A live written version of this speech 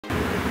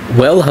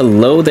Well,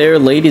 hello there,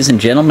 ladies and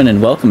gentlemen,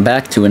 and welcome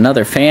back to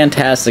another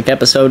fantastic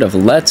episode of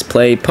Let's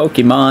Play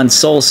Pokemon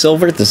Soul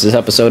Silver. This is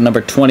episode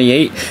number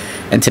 28,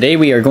 and today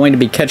we are going to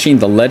be catching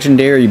the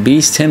legendary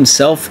beast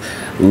himself,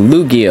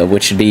 Lugia,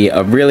 which should be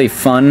a really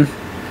fun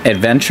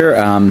adventure.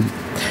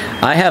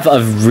 I have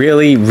a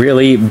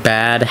really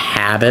bad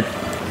habit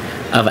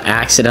of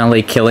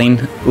accidentally killing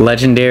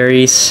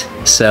legendaries,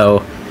 so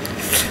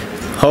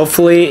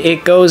hopefully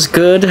it goes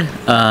good.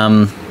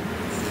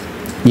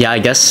 Yeah, I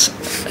guess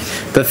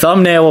the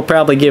thumbnail will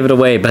probably give it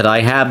away, but I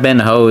have been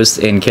hosed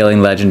in killing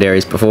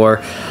legendaries before.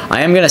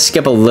 I am going to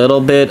skip a little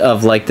bit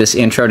of like this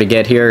intro to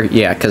get here.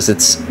 Yeah, because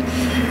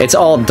it's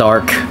all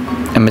dark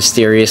and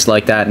mysterious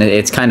like that, and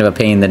it's kind of a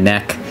pain in the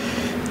neck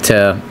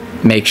to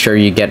make sure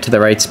you get to the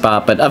right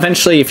spot. But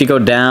eventually, if you go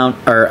down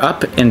or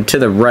up and to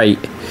the right,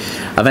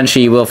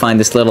 eventually you will find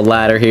this little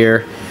ladder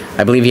here.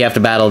 I believe you have to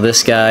battle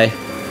this guy.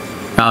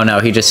 Oh no,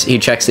 he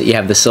checks that you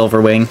have the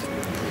silver wing,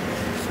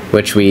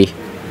 which we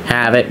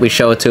have it. We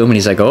show it to him and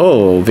he's like,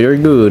 oh, very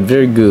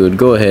good,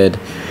 go ahead.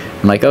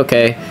 I'm like,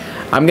 okay,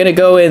 I'm gonna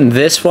go in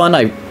this one.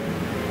 I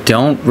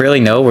don't really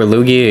know where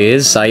Lugia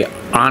is.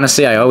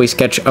 Honestly, I always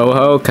catch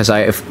Oho because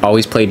I've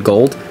always played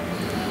gold.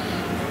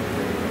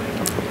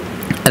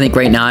 I think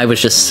right now I was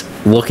just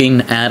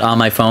looking at on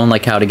my phone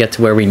like how to get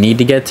to where we need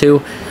to get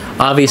to.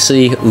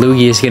 Obviously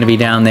Lugia is gonna be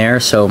down there,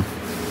 so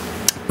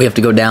we have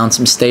to go down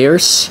some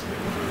stairs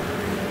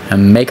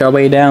and make our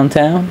way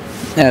downtown,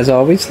 as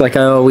always, like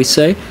I always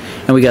say.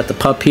 And we got the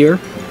pup here.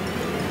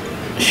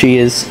 She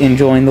is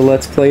enjoying the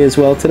Let's Play as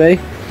well today.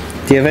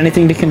 Do you have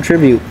anything to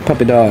contribute,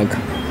 puppy dog?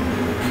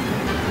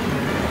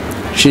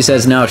 She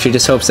says no, she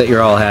just hopes that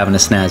you're all having a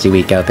snazzy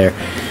week out there.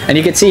 And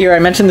you can see here, I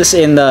mentioned this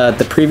in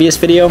the previous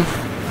video,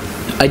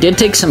 I did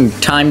take some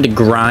time to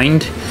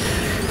grind.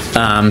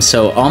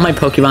 So all my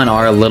Pokemon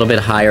are a little bit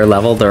higher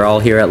level. They're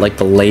all here at like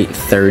the late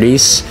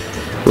 30s,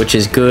 which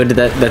is good.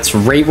 That's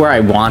right where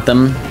I want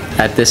them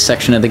at this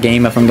section of the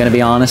game, if I'm going to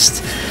be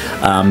honest.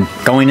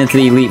 Going into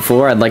the Elite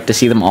Four, I'd like to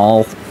see them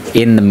all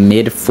in the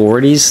mid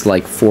 40s,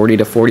 like 40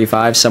 to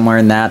 45, somewhere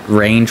in that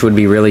range would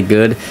be really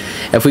good.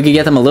 If we could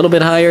get them a little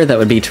bit higher, that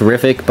would be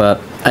terrific,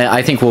 but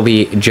I think we'll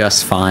be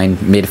just fine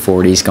mid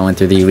 40s going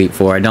through the Elite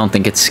Four. I don't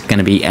think it's going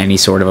to be any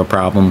sort of a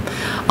problem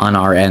on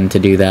our end to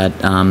do that.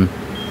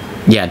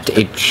 Yeah,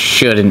 it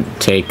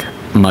shouldn't take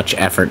much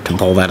effort to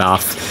pull that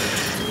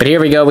off. But here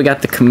we go, we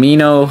got the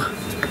Camino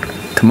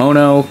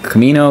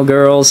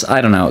girls.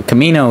 I don't know.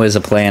 Camino is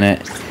a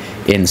planet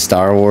in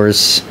Star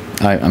Wars.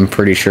 I'm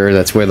pretty sure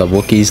that's where the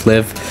Wookiees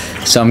live.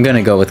 So I'm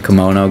gonna go with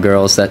Kimono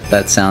girls.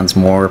 That sounds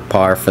more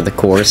par for the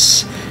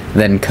course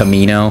than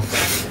Camino.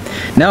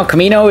 No,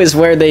 Camino is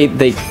where they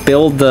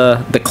build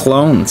the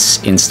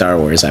clones in Star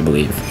Wars, I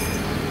believe.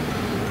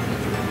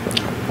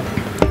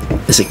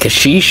 Is it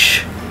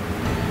Kashyyyk?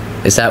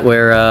 Is that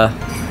where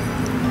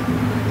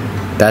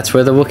that's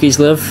where the Wookiees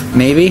live?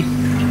 Maybe?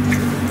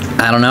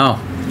 I don't know.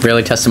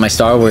 Really testing my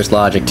Star Wars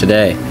logic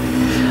today.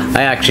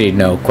 I actually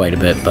know quite a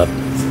bit, but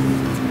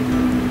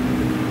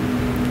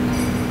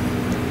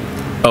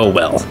oh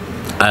well.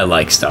 I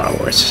like Star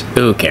Wars.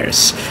 Who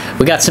cares?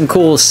 We got some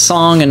cool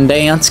song and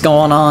dance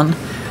going on.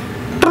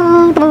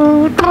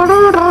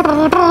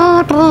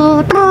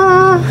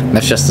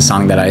 That's just the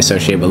song that I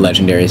associate with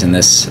legendaries in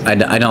this. I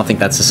don't think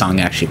that's the song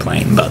actually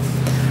playing, but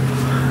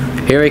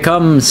here he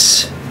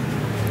comes.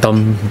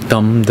 Dum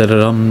dum da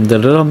dum da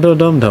dum da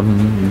dum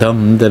dum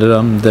dum da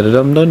dum da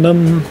dum dum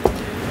dum.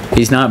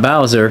 He's not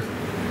Bowser,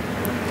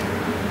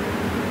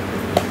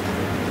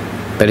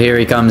 but here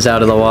he comes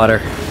out of the water.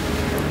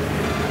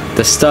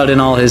 The stud in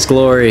all his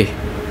glory.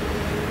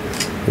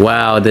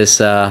 Wow, this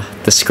the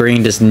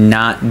screen does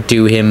not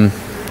do him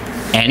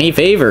any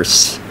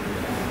favors.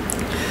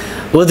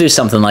 We'll do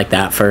something like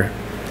that for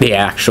the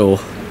actual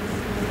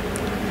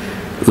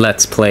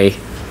Let's Play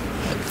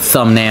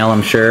thumbnail,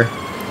 I'm sure.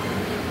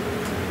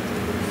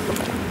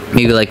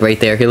 Maybe like right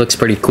there. He looks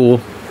pretty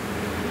cool.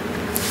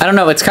 I don't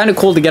know. It's kind of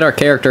cool to get our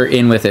character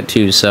in with it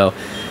too. So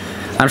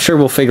I'm sure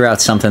we'll figure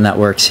out something that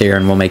works here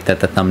and we'll make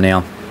that the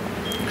thumbnail.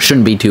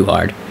 Shouldn't be too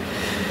hard.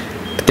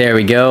 But there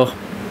we go.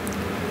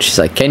 She's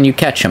like, can you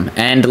catch him?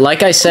 And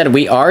like I said,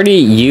 we already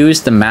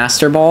used the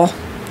Master Ball.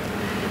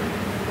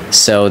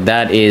 So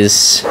that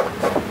is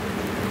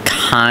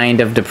kind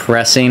of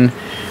depressing.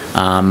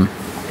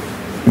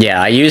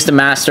 Yeah, I used the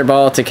Master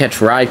Ball to catch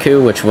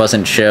Raikou, which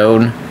wasn't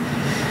shown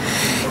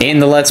in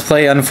the Let's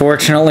Play,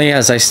 unfortunately.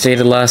 As I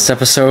stated last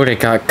episode, it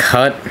got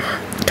cut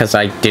because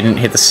I didn't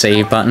hit the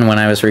save button when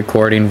I was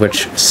recording,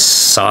 which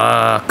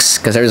sucks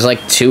because there was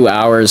like 2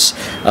 hours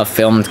of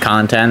filmed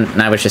content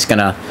and I was just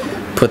gonna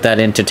put that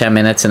into 10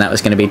 minutes and that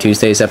was gonna be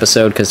Tuesday's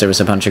episode because there was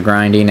a bunch of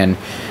grinding and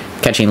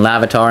catching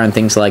Lavatar and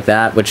things like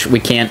that, which we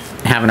can't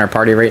have in our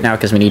party right now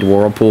because we need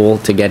Whirlpool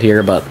to get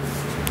here. But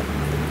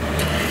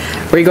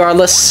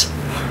regardless,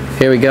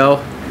 here we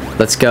go.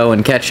 Let's go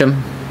and catch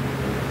him.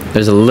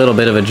 There's a little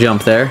bit of a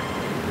jump there.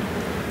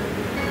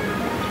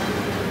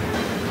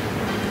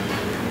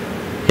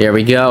 Here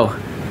we go.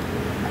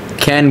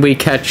 Can we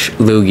catch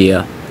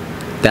Lugia?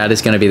 That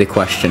is going to be the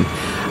question.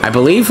 I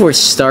believe we're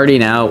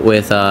starting out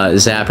with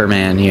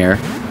Zapperman here.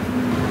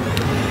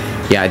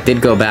 Yeah, I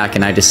did go back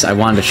and I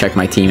wanted to check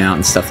my team out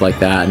and stuff like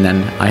that, and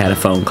then I had a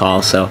phone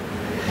call, so.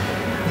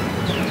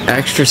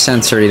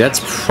 Extrasensory, that's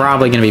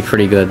probably going to be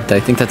pretty good. I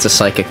think that's a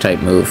psychic type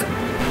move.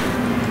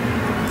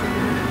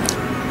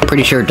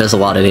 Pretty sure it does a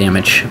lot of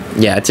damage.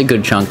 Yeah, it's a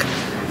good chunk.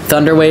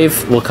 Thunder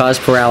Wave will cause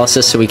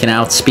paralysis so we can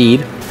outspeed.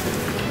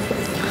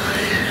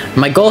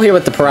 My goal here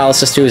with the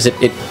paralysis too is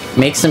it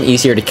makes them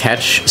easier to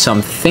catch, so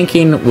I'm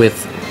thinking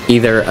with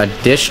either a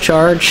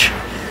discharge.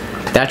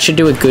 That should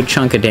do a good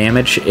chunk of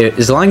damage.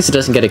 As long as it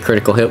doesn't get a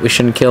critical hit, we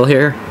shouldn't kill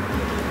here.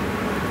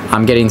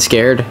 I'm getting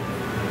scared.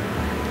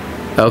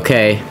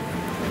 Okay.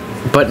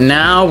 But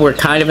now we're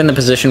kind of in the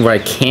position where I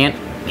can't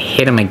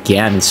hit him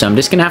again, so I'm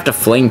just going to have to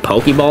fling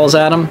Pokeballs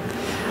at him.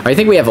 I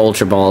think we have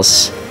Ultra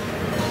Balls.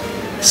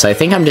 So I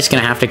think I'm just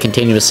going to have to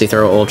continuously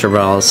throw Ultra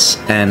Balls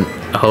and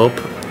hope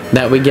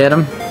that we get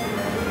him.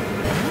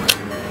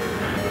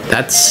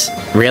 That's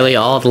really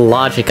all the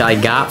logic I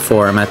got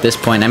for him at this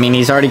point. I mean,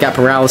 he's already got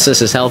paralysis,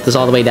 his health is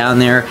all the way down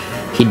there.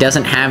 He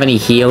doesn't have any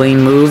healing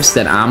moves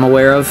that I'm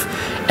aware of.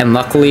 And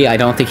luckily, I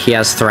don't think he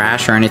has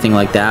Thrash or anything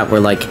like that, where,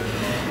 like,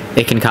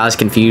 it can cause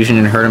confusion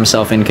and hurt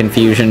himself in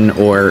confusion,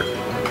 or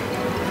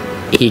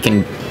he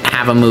can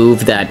have a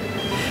move that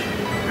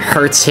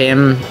hurts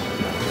him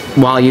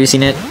while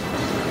using it.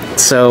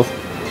 So,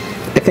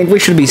 I think we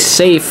should be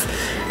safe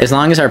as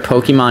long as our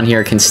Pokemon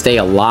here can stay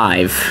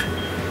alive.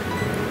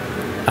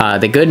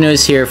 The good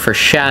news here for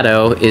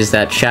Shadow is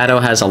that Shadow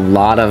has a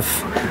lot of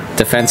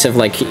defensive,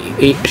 like,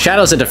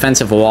 Shadow's a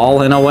defensive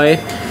wall in a way,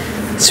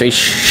 so he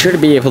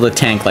should be able to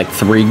tank like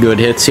 3 good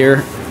hits here,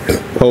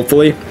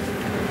 hopefully.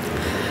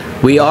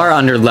 We are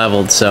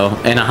under-leveled, so,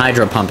 and a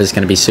Hydro Pump is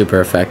going to be super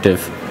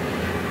effective.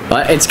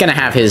 But it's going to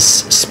have his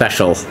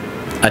special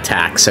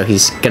attack, so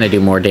he's going to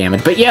do more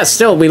damage. But yeah,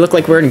 still, we look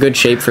like we're in good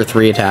shape for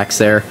 3 attacks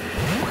there.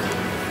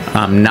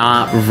 I'm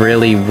not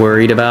really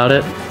worried about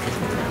it.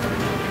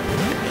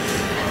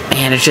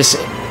 And it's just,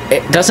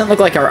 it doesn't look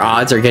like our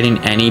odds are getting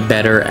any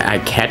better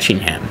at catching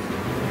him.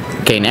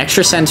 Okay, an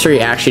Extrasensory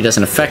actually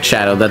doesn't affect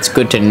Shadow. That's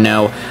good to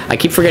know. I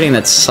keep forgetting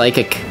that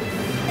Psychic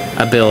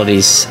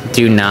abilities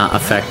do not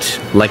affect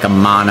like a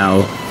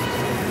mono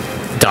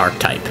dark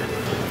type.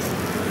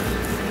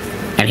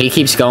 And he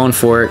keeps going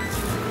for it.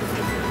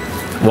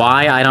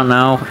 Why? I don't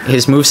know.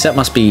 His moveset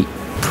must be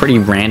pretty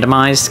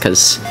randomized,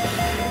 because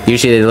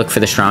usually they look for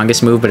the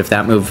strongest move, but if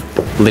that move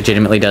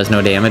legitimately does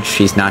no damage,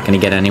 he's not going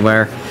to get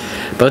anywhere.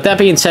 But with that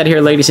being said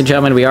here, ladies and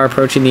gentlemen, we are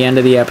approaching the end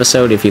of the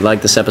episode. If you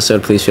like this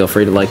episode, please feel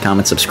free to like,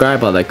 comment,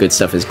 subscribe. All that good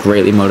stuff is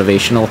greatly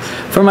motivational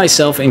for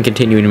myself in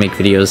continuing to make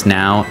videos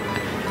now.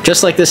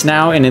 Just like this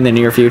now and in the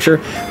near future,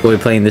 we'll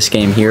be playing this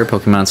game here,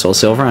 Pokemon Soul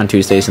Silver, on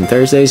Tuesdays and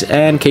Thursdays,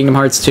 and Kingdom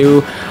Hearts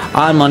 2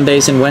 on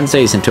Mondays and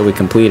Wednesdays until we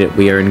complete it.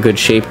 We are in good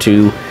shape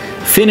to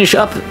finish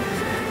up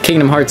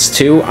Kingdom Hearts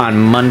 2 on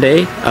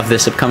Monday of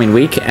this upcoming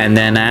week, and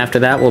then after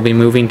that we'll be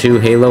moving to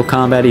Halo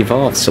Combat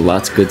Evolved, so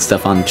lots of good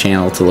stuff on the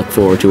channel to look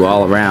forward to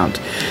all around.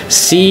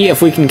 See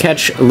if we can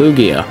catch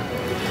Lugia.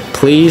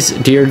 Please,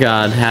 dear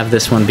God, have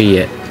this one be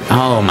it.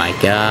 Oh my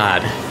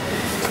God.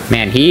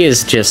 Man, he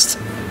is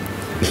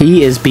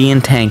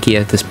being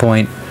tanky at this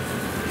point.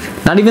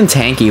 Not even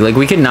tanky, like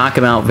we could knock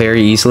him out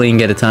very easily and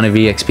get a ton of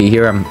EXP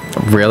here, I'm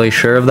really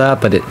sure of that,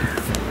 but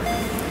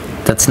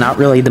that's not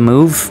really the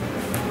move.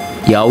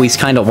 You always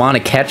kind of want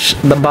to catch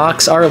the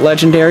box art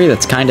legendary,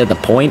 that's kind of the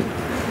point.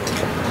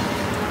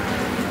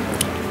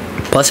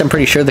 Plus I'm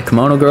pretty sure the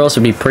Kimono girls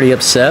would be pretty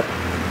upset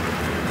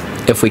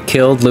if we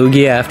killed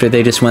Lugia after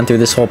they just went through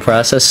this whole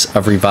process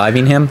of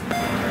reviving him.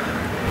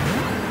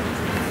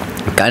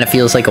 Kind of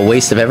feels like a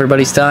waste of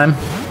everybody's time.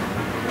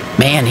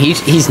 Man,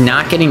 he's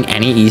not getting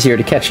any easier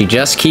to catch. He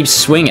just keeps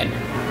swinging.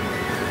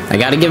 I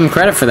gotta give him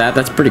credit for that.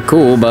 That's pretty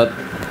cool, but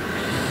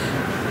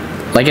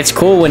like, it's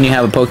cool when you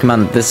have a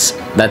Pokemon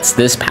that's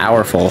this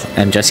powerful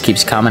and just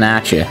keeps coming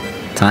at you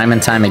time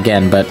and time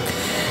again, but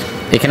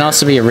it can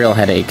also be a real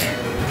headache,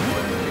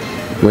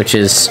 which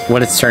is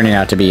what it's turning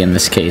out to be in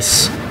this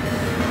case.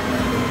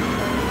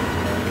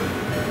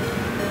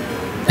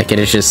 Like, it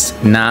is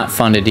just not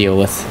fun to deal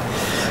with.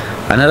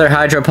 Another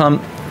Hydro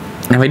Pump,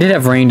 and we did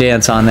have Rain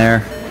Dance on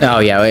there. Oh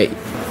yeah, wait.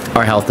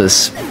 Our health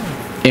is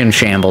in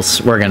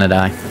shambles. We're gonna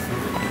die.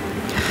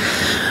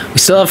 We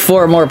still have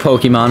 4 more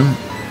Pokemon.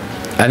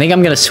 I think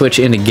I'm gonna switch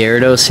into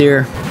Gyarados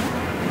here.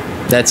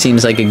 That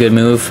seems like a good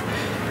move.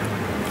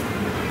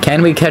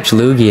 Can we catch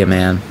Lugia,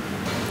 man?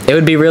 It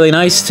would be really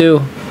nice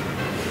too.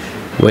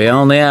 We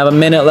only have a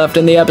minute left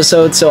in the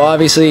episode, so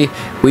obviously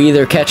we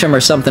either catch him or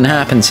something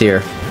happens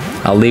here.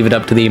 I'll leave it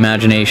up to the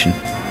imagination.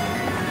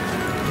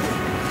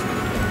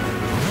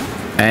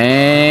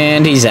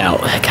 And he's out.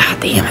 God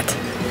damn it.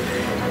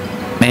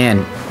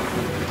 Man,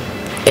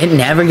 it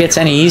never gets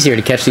any easier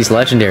to catch these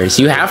legendaries.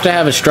 You have to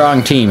have a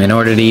strong team in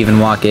order to even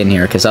walk in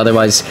here, because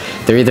otherwise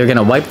they're either going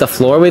to wipe the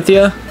floor with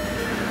you,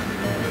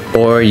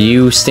 or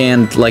you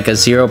stand like a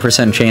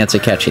 0% chance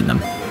of catching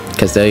them.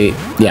 Because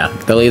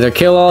they'll either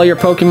kill all your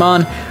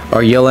Pokemon,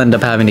 or you'll end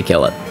up having to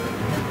kill it.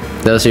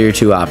 Those are your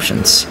 2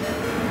 options.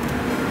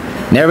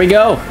 There we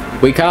go.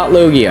 We caught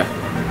Lugia.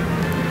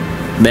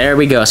 There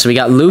we go. So we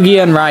got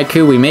Lugia and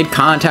Raikou. We made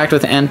contact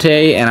with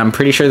Entei, and I'm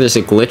pretty sure there's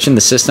a glitch in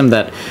the system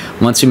that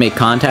once we make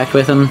contact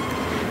with him,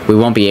 we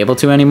won't be able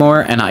to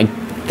anymore. And I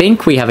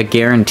think we have a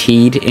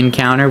guaranteed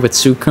encounter with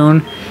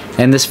Suicune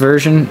in this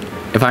version,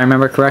 if I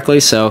remember correctly.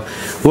 So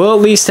we'll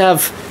at least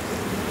have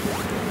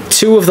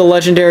 2 of the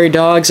legendary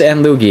dogs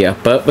and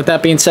Lugia. But with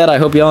that being said, I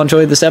hope you all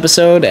enjoyed this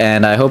episode,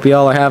 and I hope you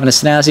all are having a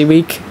snazzy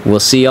week. We'll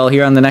see y'all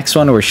here on the next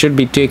one, where we should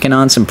be taking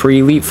on some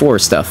pre-Elite Four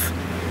stuff.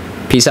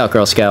 Peace out,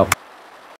 Girl Scout.